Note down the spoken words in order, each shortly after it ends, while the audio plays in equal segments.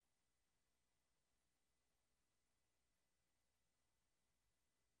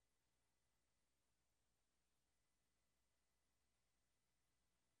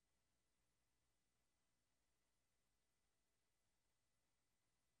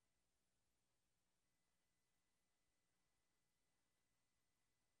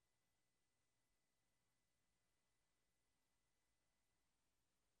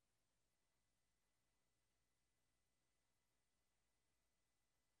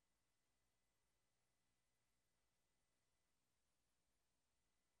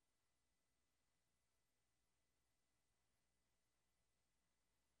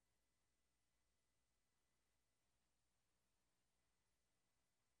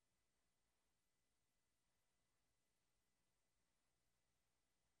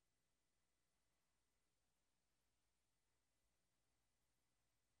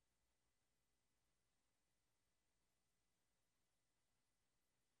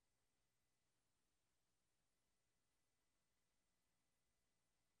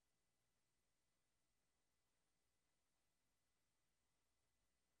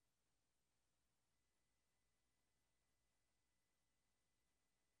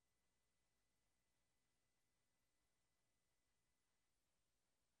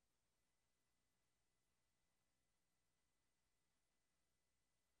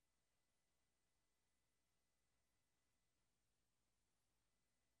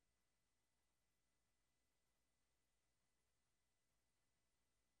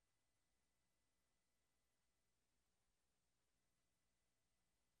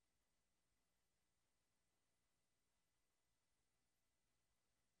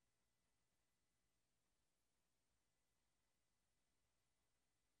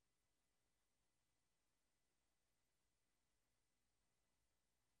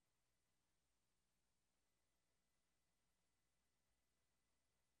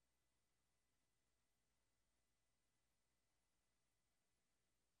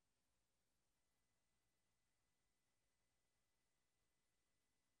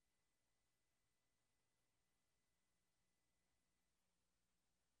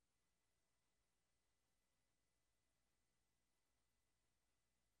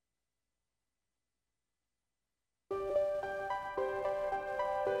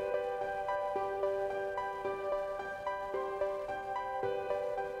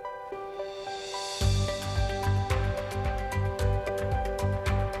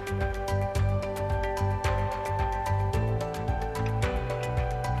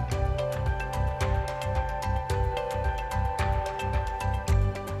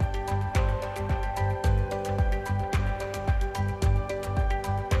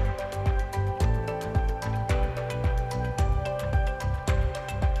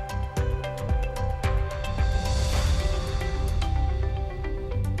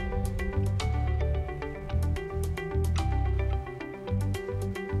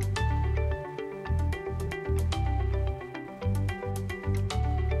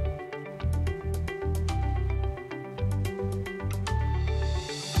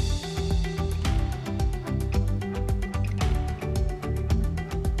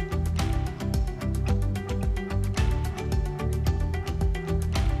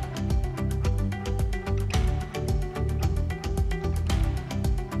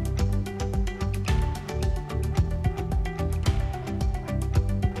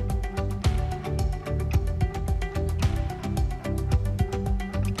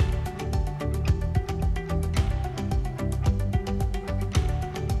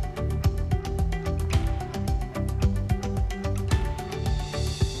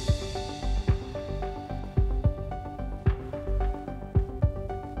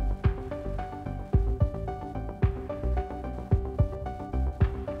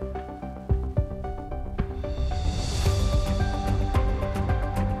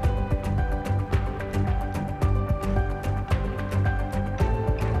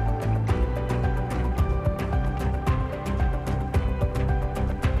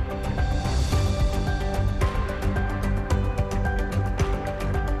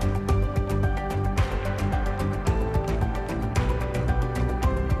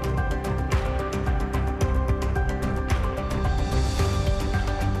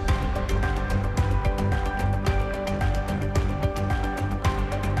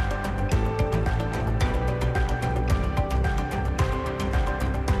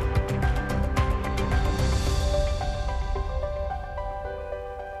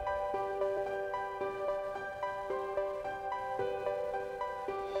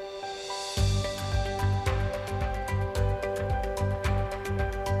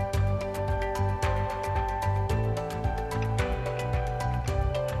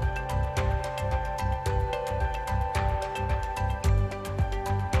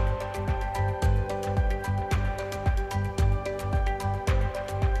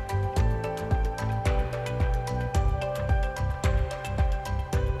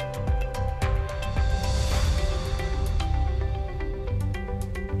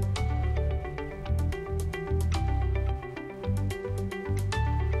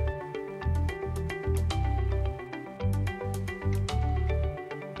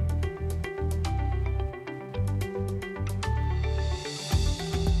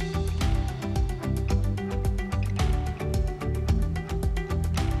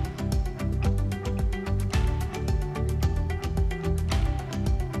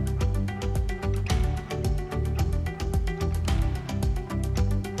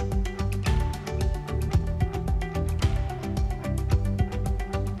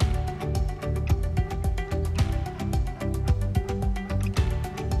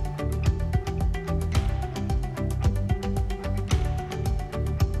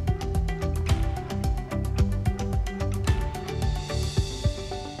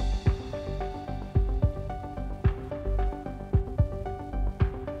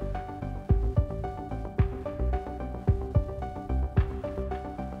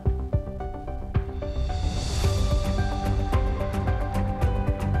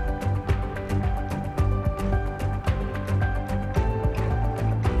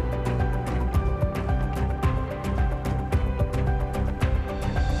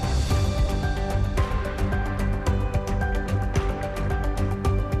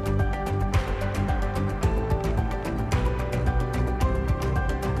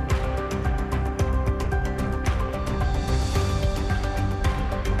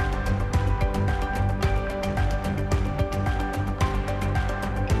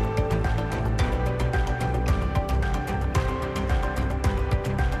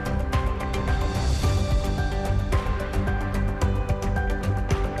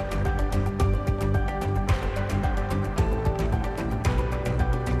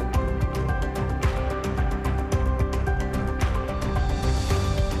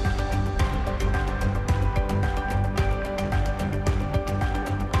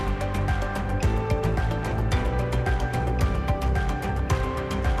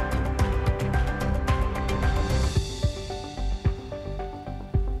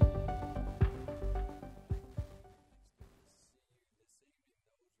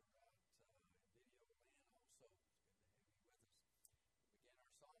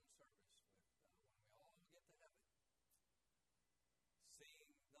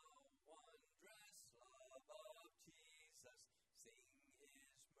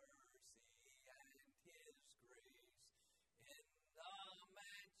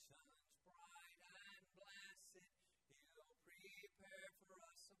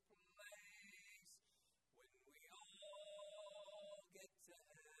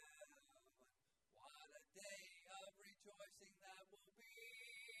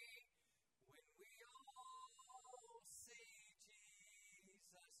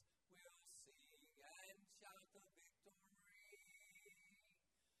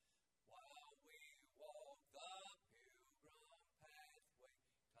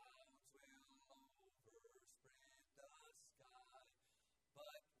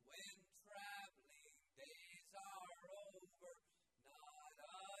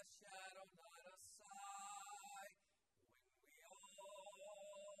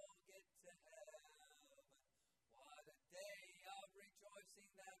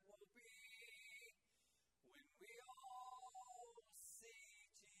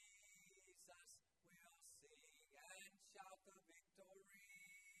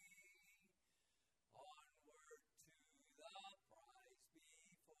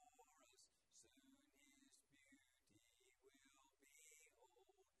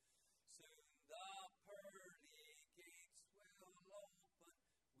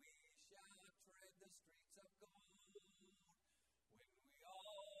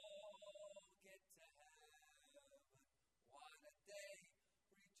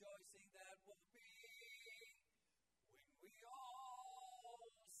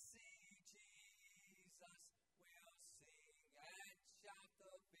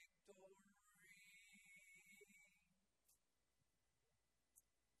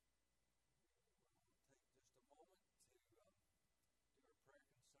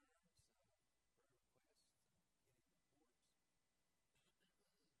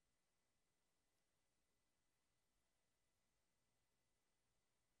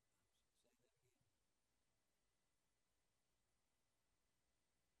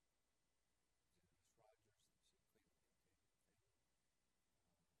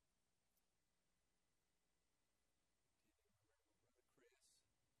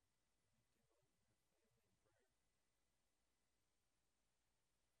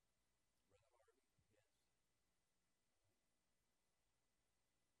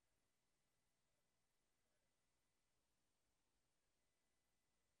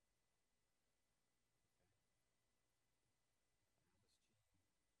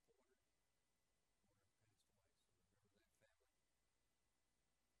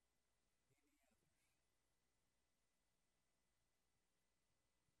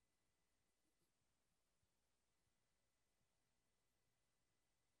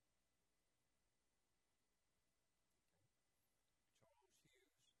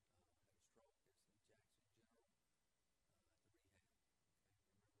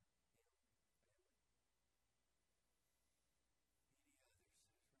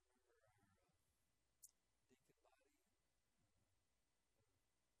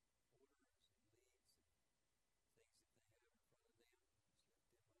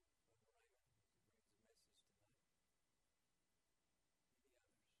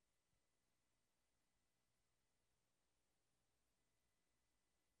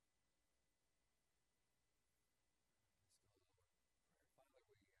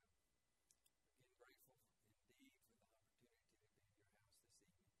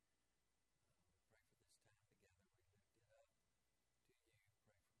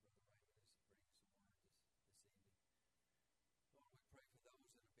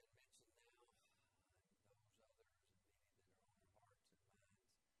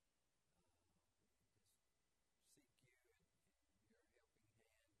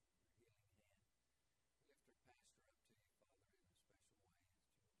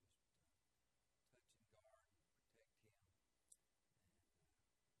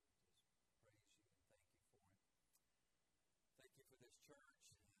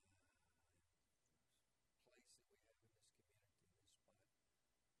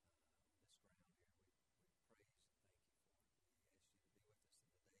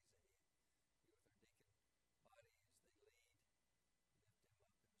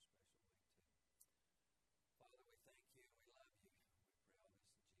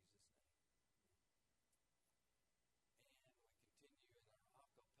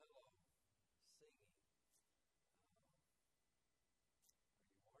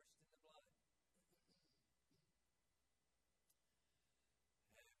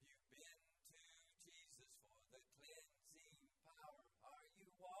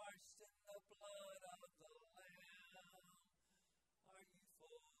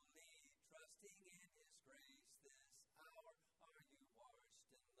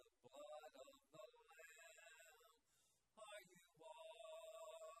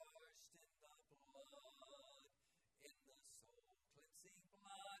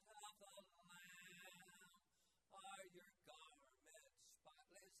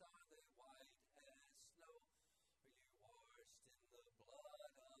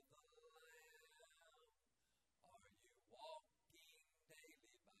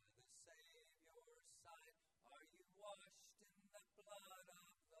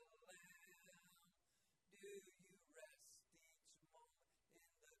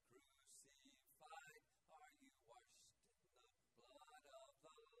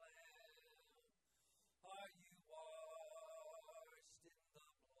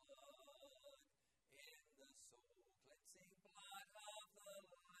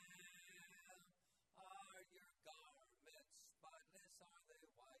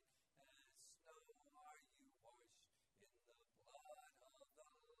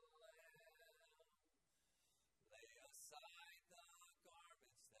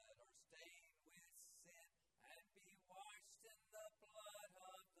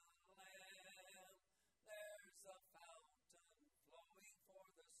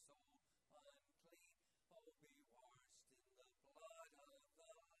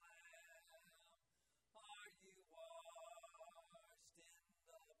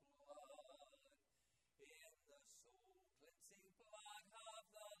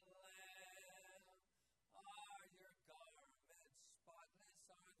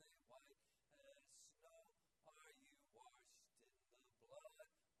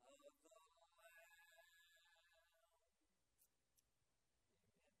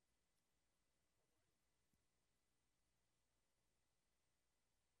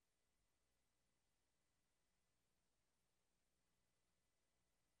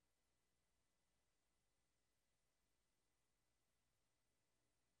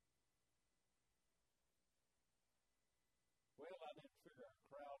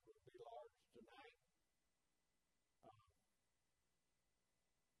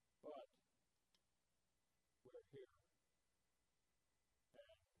here.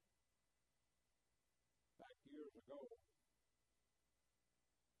 And back years ago,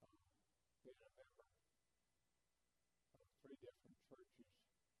 being a member of 3 different churches,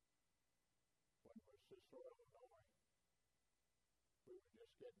 one was Cicero, Illinois. We were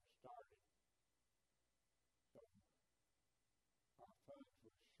just getting started. So our funds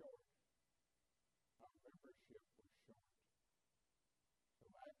were short. Our membership was short.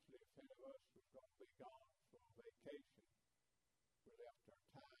 So actually, if any of us was going to be gone for a vacation, we left our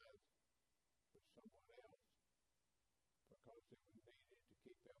tithe with someone else because it was needed to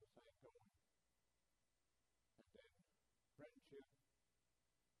keep everything going. And then friendship,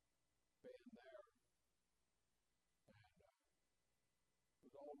 being there, and it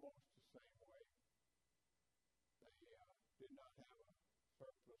was almost the same way. They did not have a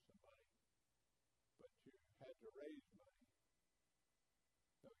surplus of money, but you had to raise money.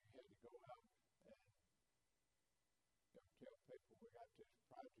 So you had to go out and tell people, we got this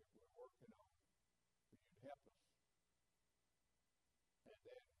project we're working on, will you help us? And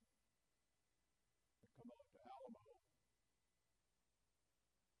then we come on to Alamo,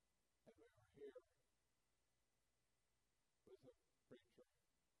 and we were here with a preacher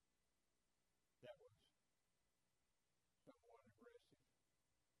that was somewhat aggressive.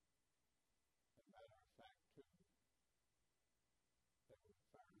 As a matter of fact, too, they were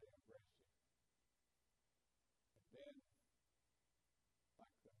fairly aggressive. And then,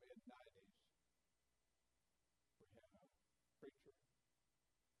 like the mid-90s, we had a preacher to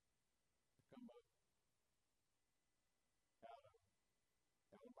come up out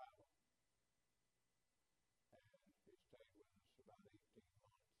of Alamo, and he stayed with us about 18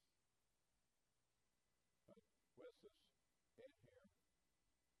 months. But with us in here,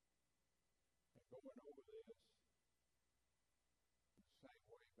 and going over this, the same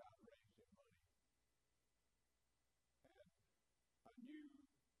way about raising money. And I knew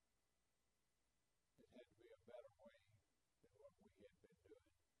it had to be a better way than what we had been doing.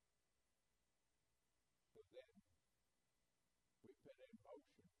 So then we put in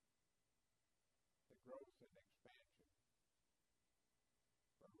motion the growth and expansion,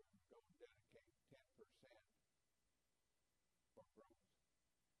 where we were going to dedicate 10% for growth.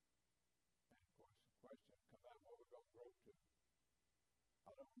 And of course, the question comes out, what we're going to grow to.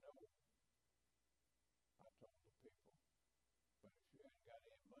 I don't know. I told the people, but if you ain't got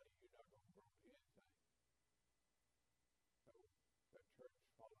any money, you're not going to grow to anything. So the church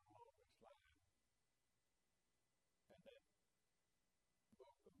followed along this line. And then the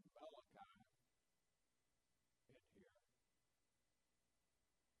book of Malachi in here.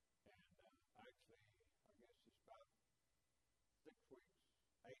 And actually, I guess it's about 6 weeks,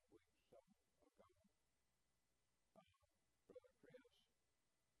 8 weeks so ago, Brother Chris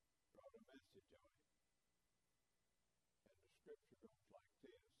brought a message on it. And the scripture goes like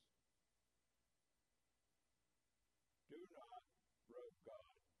this: do not rob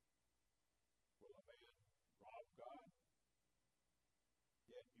God. Will a man rob God?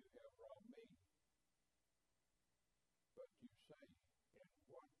 Yet you have robbed me. But you say, in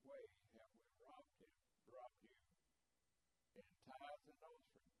what way have we robbed him? Robbed you? In tithes and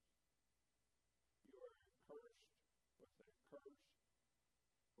offerings. You are cursed with a curse,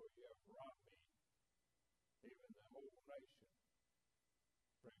 for you have robbed me, even the whole nation.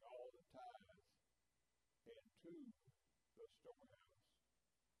 Bring all the tithes into the storehouse.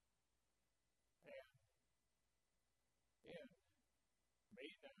 And in me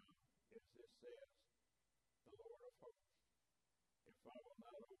now, as this says, the Lord of hosts, if I will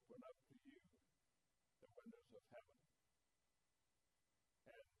not open up to you the windows of heaven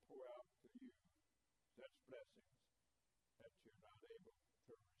and pour out to you such blessings that you're not able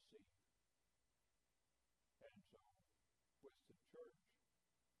to receive. And so, with the church,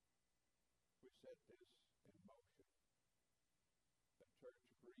 we set this in motion. The church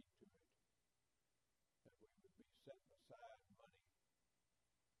agreed to it, that we would be setting aside money.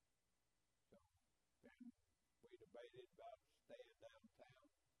 So then we debated about staying downtown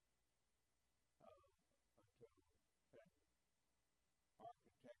until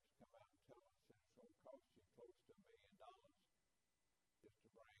architects come out and tell us that it's going to cost you close to $1 million just to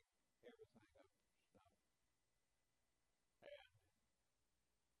bring everything up to snuff. And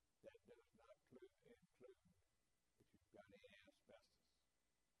that does not include if you've got any asbestos.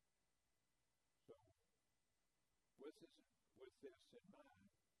 So with this in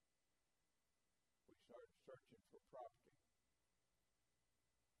mind, we started searching for property.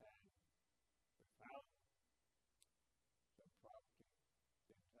 And we found some property.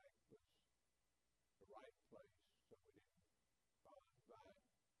 Didn't think was the right place, so we didn't bother to buy it.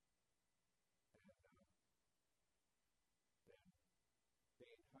 And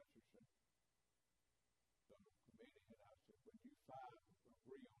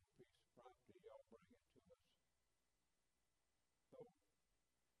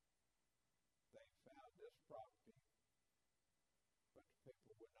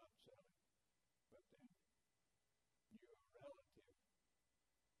people would not sell it. But then knew a relative,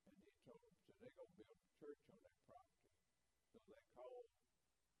 and he told them, so they're going to build a church on that property. So they called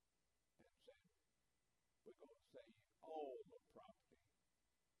and said, we're going to sell you all the property,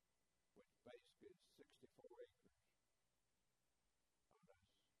 which basically is 64 acres. On this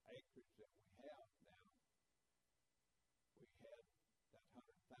acreage that we have now, we had that $100,000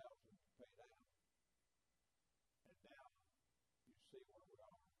 to pay down. And now you see where we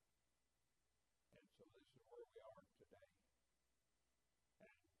are. And so this is where we are today.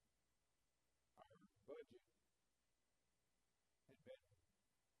 And our budget had been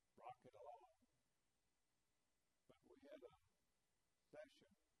rocking along. But we had a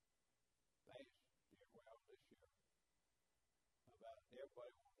session last year, well, this year, about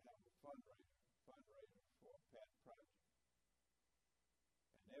everybody wanted to have a fundraiser for a pet project.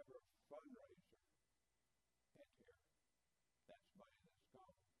 And every fundraiser in here, that's money that's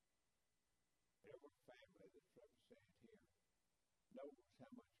gone. Every family that's represented here knows how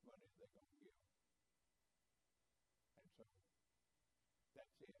much money they're going to give. And so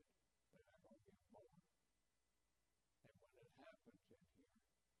that's it. They're not going to give more. And when it happens in here,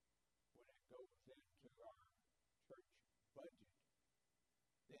 when it goes into our church budget,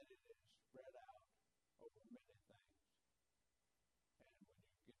 then it is spread out over many things. And when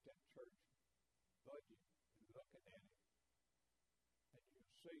you get that church budget and looking at it, and you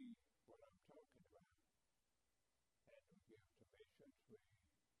see what I'm talking about, and we give to missions, we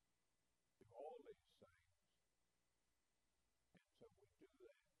do all these things, and so we do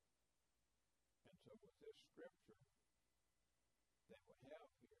that. And so with this scripture that we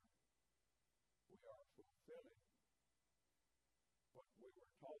have here, we are fulfilling what we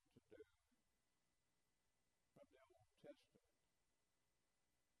were taught to do from the Old Testament.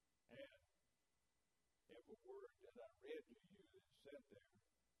 And every word that I read to you that said there,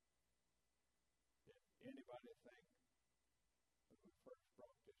 did anybody think when we first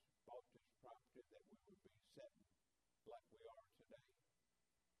bought this property that we would be sitting like we are today?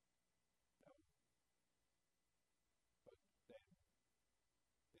 No. But then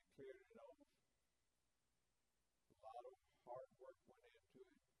they cleared it off. A lot of hard work went into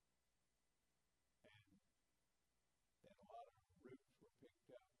it. And then a lot of roots were picked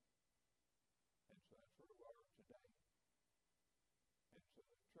up. And so that's where we are today. And so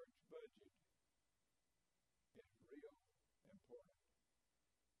the church budget is real important.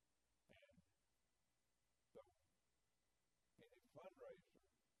 And so any fundraiser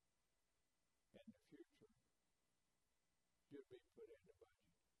in the future should be put in the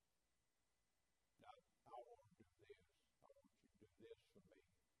budget. Now, I want to do this. I want you to do this for me.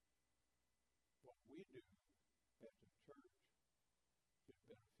 What we do as a church should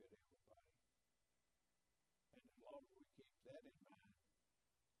benefit everybody. And as long as we keep that in mind,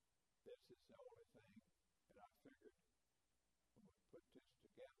 this is the only thing that I figured when we put this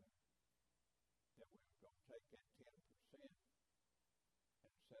together, that we were going to take that 10%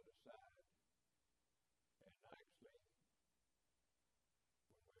 and set aside. And actually,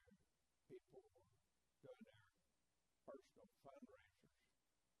 when people were doing their personal fundraisers,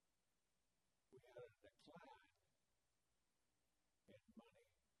 we had a decline in money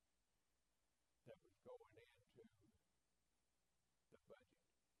that was going into the budget.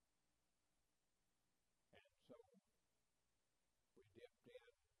 And so we dipped in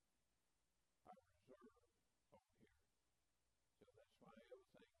our reserve over here. So that's why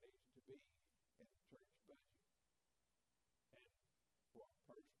everything needs to be in the church budget. And for a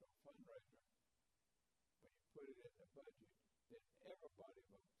personal fundraiser, when you put it in the budget, then everybody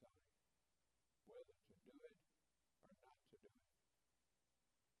votes on it, whether to do it or not to do it.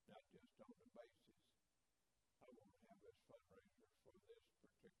 Not just on the basis, I want to have this fundraiser for this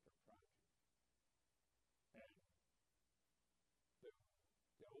particular project. And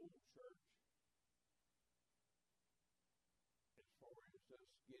the old church, as far as us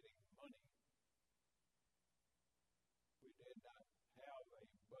getting money, we did not have a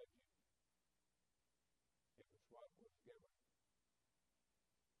budget. It was what was given.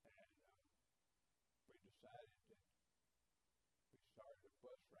 And we decided that we started a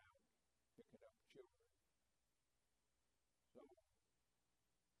bus route picking up children. So,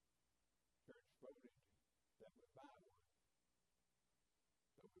 church voted that we buy one.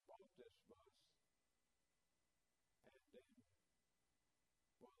 So we bought this bus. And then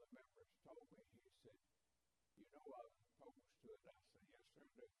one of the members told me, he said, you know I was opposed to it. I said, yes, sir, I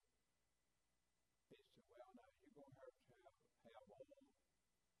do. He said, well, now you're going to have oil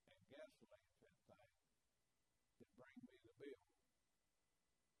and gasoline for that thing to bring me the bill.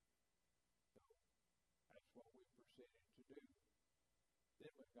 So that's what we proceeded to do.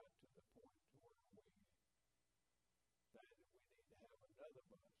 then we got to the point to where we decided we need to have another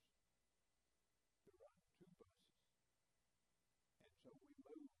bus to run two buses. And so we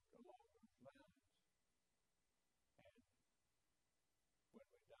moved along those lines. And when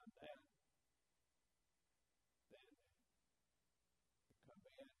we done that, then we come in, and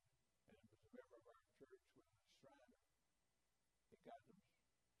it was a member of our church with a Shriner. He got those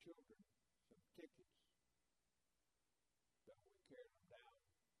children some tickets. So we carried them down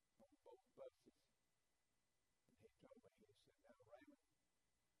on both buses. And he told me, he said, now Raymond,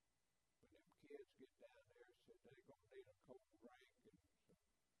 when them kids get down there, said they're going to need a cold drink and some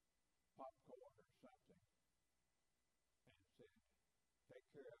popcorn or something. And said, take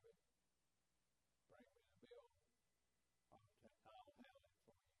care of it. Bring me the bill. I'll handle it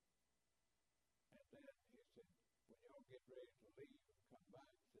for you. And then he said, when y'all get ready to leave and come back,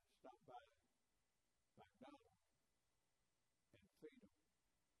 he said, stop by McDonald's and feed them.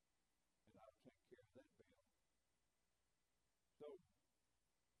 And I'll take care of that bill. So,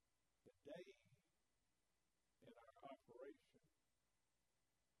 the day in our operation,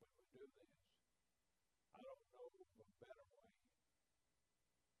 when we do this, I don't know of a better way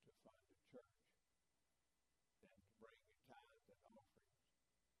to fund a church than to bring your tithes and offerings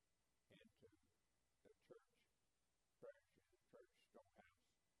into the church treasury, the church storehouse.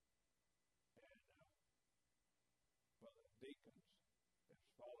 And well, the deacons that's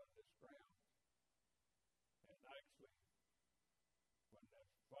fallen this ground. And actually, when the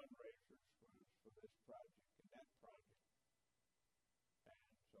fundraisers was for this project and that project, and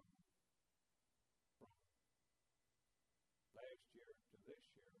so from last year to this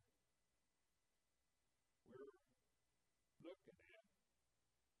year, we're looking at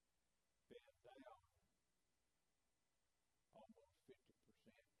being down almost 50%.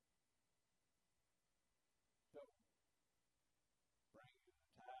 So, bringing the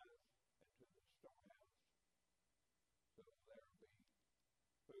tithes into the storehouse, so there'll be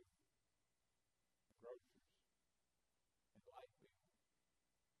food, groceries, and light bill,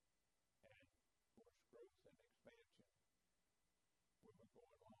 and of course growth and expansion. We were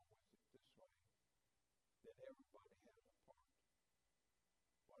going along with it this way, that everybody has a part.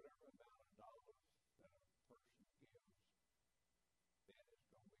 Whatever amount of dollars that a person gives, then it's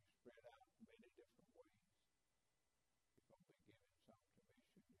going to be spread out in many different ways. You're going to be giving some to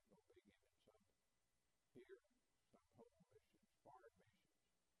mission, you're going to be giving some here, some home missions, foreign missions,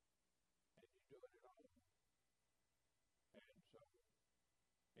 and you're doing it all. And so,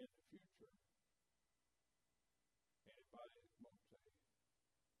 in the future, anybody that wants a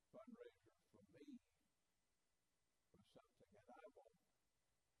fundraiser for me for something that I want,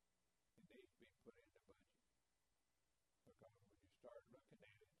 it needs to be put in the budget. Because when you start looking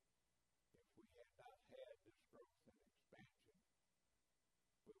at it, if we had not had this growth and expansion,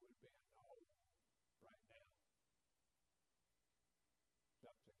 we would be in the hole right now.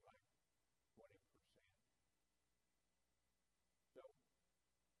 Something like 20%. So,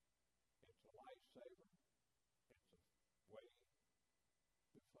 it's a lifesaver. It's a way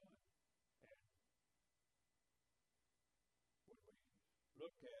to fund. And when we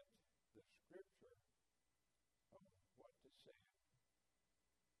look at the scripture of what to say,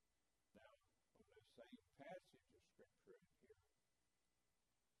 now, on the same passage of scripture in here,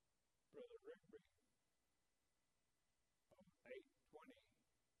 Brother Rigby, on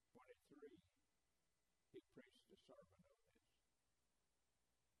 8/20/23, he preached a sermon on this.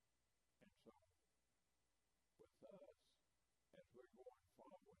 And so, with us, as we're going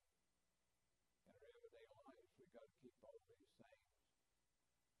forward in our everyday lives, we've got to keep all these things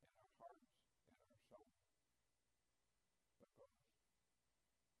in our hearts and our soul. Because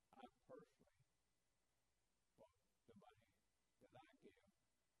I personally want the money that I give to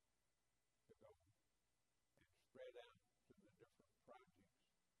go and spread out to the different projects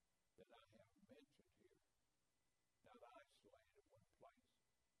that I have mentioned here, not isolated in one place.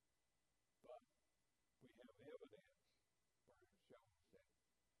 But we have evidence where it shows that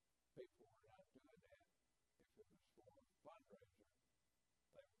people were not doing that. If it was for a fundraiser,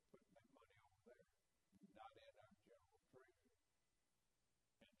 they were putting that money over there, not in our general treasury.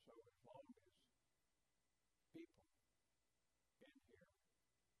 And so as long as people in here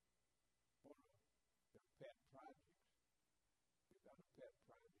want their pet projects, you've got a pet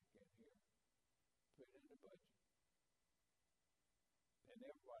project in here, put it in the budget. And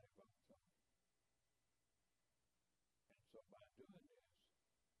everybody votes on it. And so by doing this,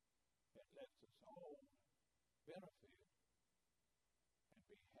 it lets us all benefit and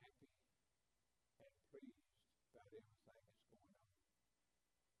be happy and pleased about everything that's going on.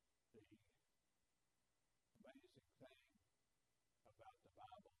 The amazing thing about the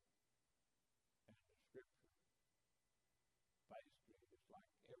Scripture. Basically, it's like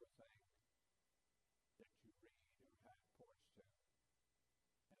everything that you read or how it points to.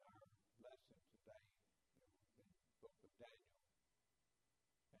 And our lesson today, we've been book of Daniel.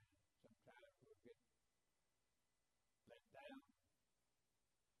 And sometimes we'll get let down,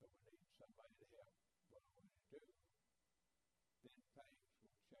 but we need somebody to help. What we do, then things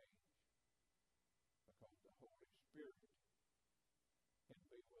will change. Because the Holy Spirit can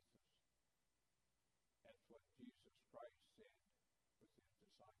be with us. That's what Jesus Christ said with his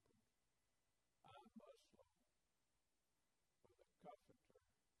disciples. I must long for the Comforter to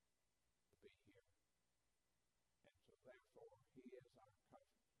be here. And so therefore, he is our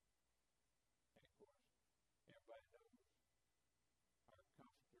Comforter. And of course, everybody knows our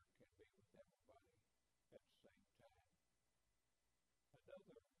Comforter can be with everybody at the same time.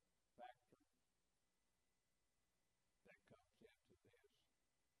 Another factor that comes into this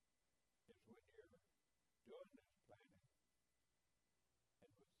is when you're doing this planning and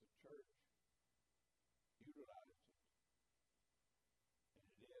with the church, utilize it.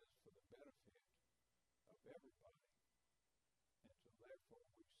 And it is for the benefit of everybody. And so therefore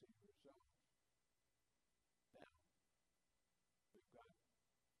we see results. Now, we've got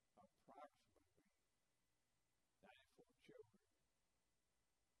approximately 94 children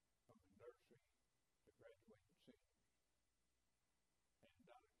from the nursery to graduating seniors. And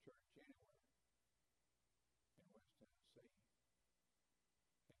not a church anywhere in West Tennessee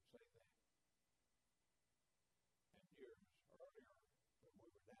can say that. And years earlier, when we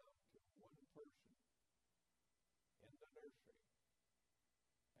were down to one person in the nursery,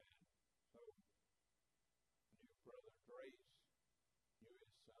 and so knew Brother Grace, knew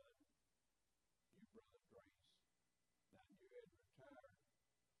his son, knew Brother Grace, now knew he had retired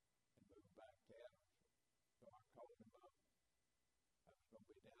and moved back to Adams. So I called him up. I was going to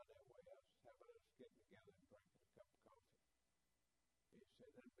be down that way. I was having us getting together and drinking a cup of coffee. He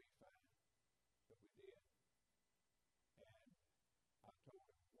said, that'd be fine. So we did. And I told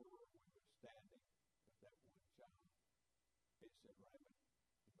him where we were standing with that one child. He said, Raymond,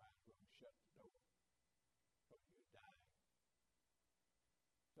 you might as well shut the door or you die.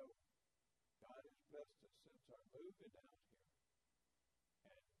 So God has blessed us since our moving out here.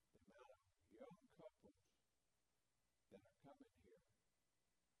 And the amount of young couples that are coming here,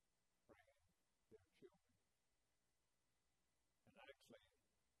 bringing their children. And actually,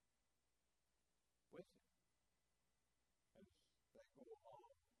 with it, as they go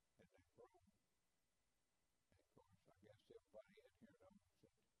along and they grow. And of course, I guess everybody in here knows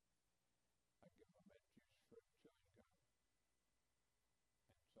that I give them mint juice, fruit, chewing gum.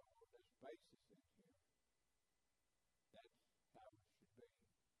 And so on this basis in here, that's how it should be.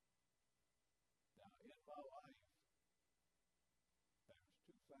 Now, in my life, there's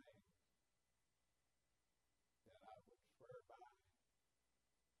two things that I would swear by,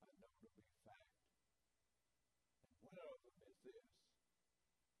 I know to be fact. And one of them is this: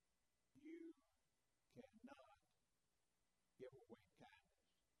 you cannot give away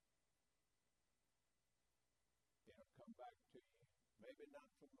kindness. It'll come back to you, maybe not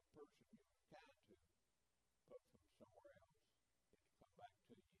from the person you were kind to, but from somewhere else. It'll come back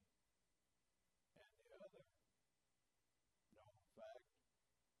to you. And the other known fact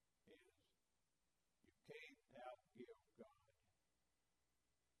is you can't outgive God.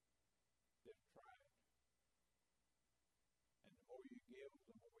 Just try it. And the more you give,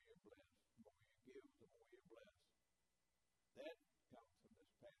 the more you're blessed. The more you give, the more you're blessed. That comes from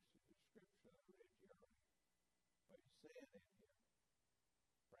this passage of Scripture I read you earlier. But he's saying in here,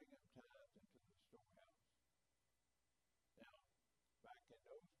 bring them tithes into the storehouse. Now, back in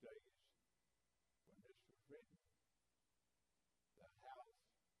those days, when this was written, the house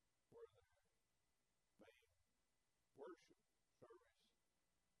where the main worship service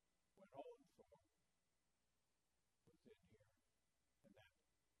went on for was in here, and that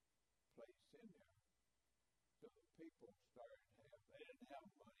place in there. So the people started to have, they didn't have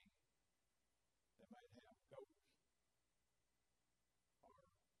money, they might have goats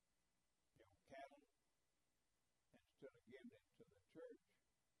or cattle. Instead of giving it to the church,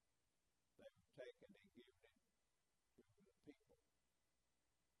 they were taking and giving it to the people.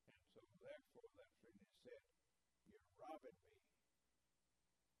 And so therefore that's when it said, you're robbing me.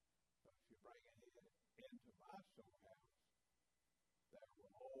 But if you bring it into my storehouse, there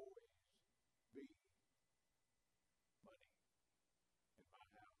will always be money in my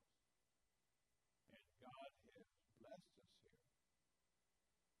house. And God has blessed us here.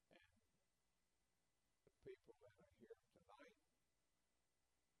 And the people that are here tonight,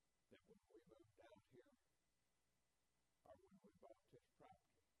 that when we moved out here, or when we bought this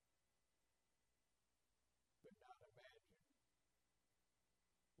property,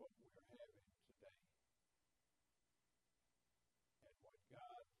 what we're having today and what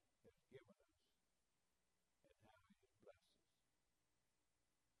God has given us and how He has blessed us.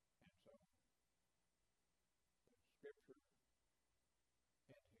 And so, the scripture in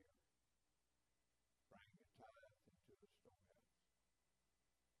here, bring the tithe into the storehouse.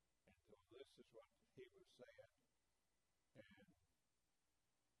 And so this is what he was saying, and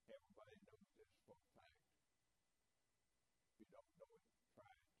everybody knows this for a fact. If you don't know it,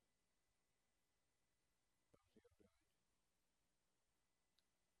 try it, because he'll do it.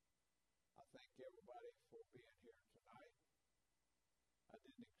 I thank everybody for being here tonight. I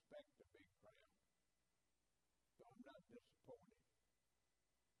didn't expect a big crowd, so I'm not disappointed.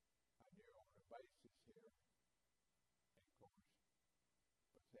 I knew on the basis here, and of course,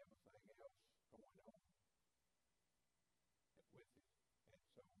 with everything else going on with it. And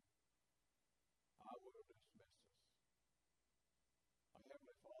so, I will dismiss us. Our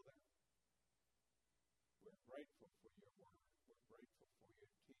Heavenly Father, we're grateful for your word. We're grateful for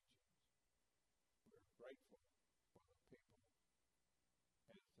your teachings. We're grateful for the people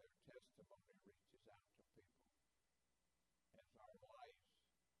as their testimony reaches out to people, as our lives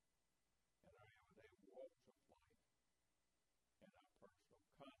and our everyday walks of life and our personal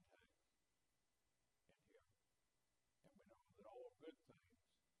contact in here. And we know that all good things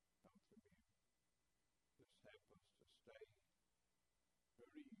come from you. Just help us to stay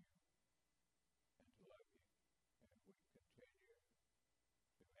true to you and to love you. And we continue to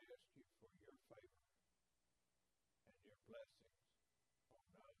ask you for your favor and your blessings on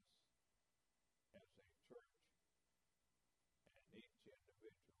us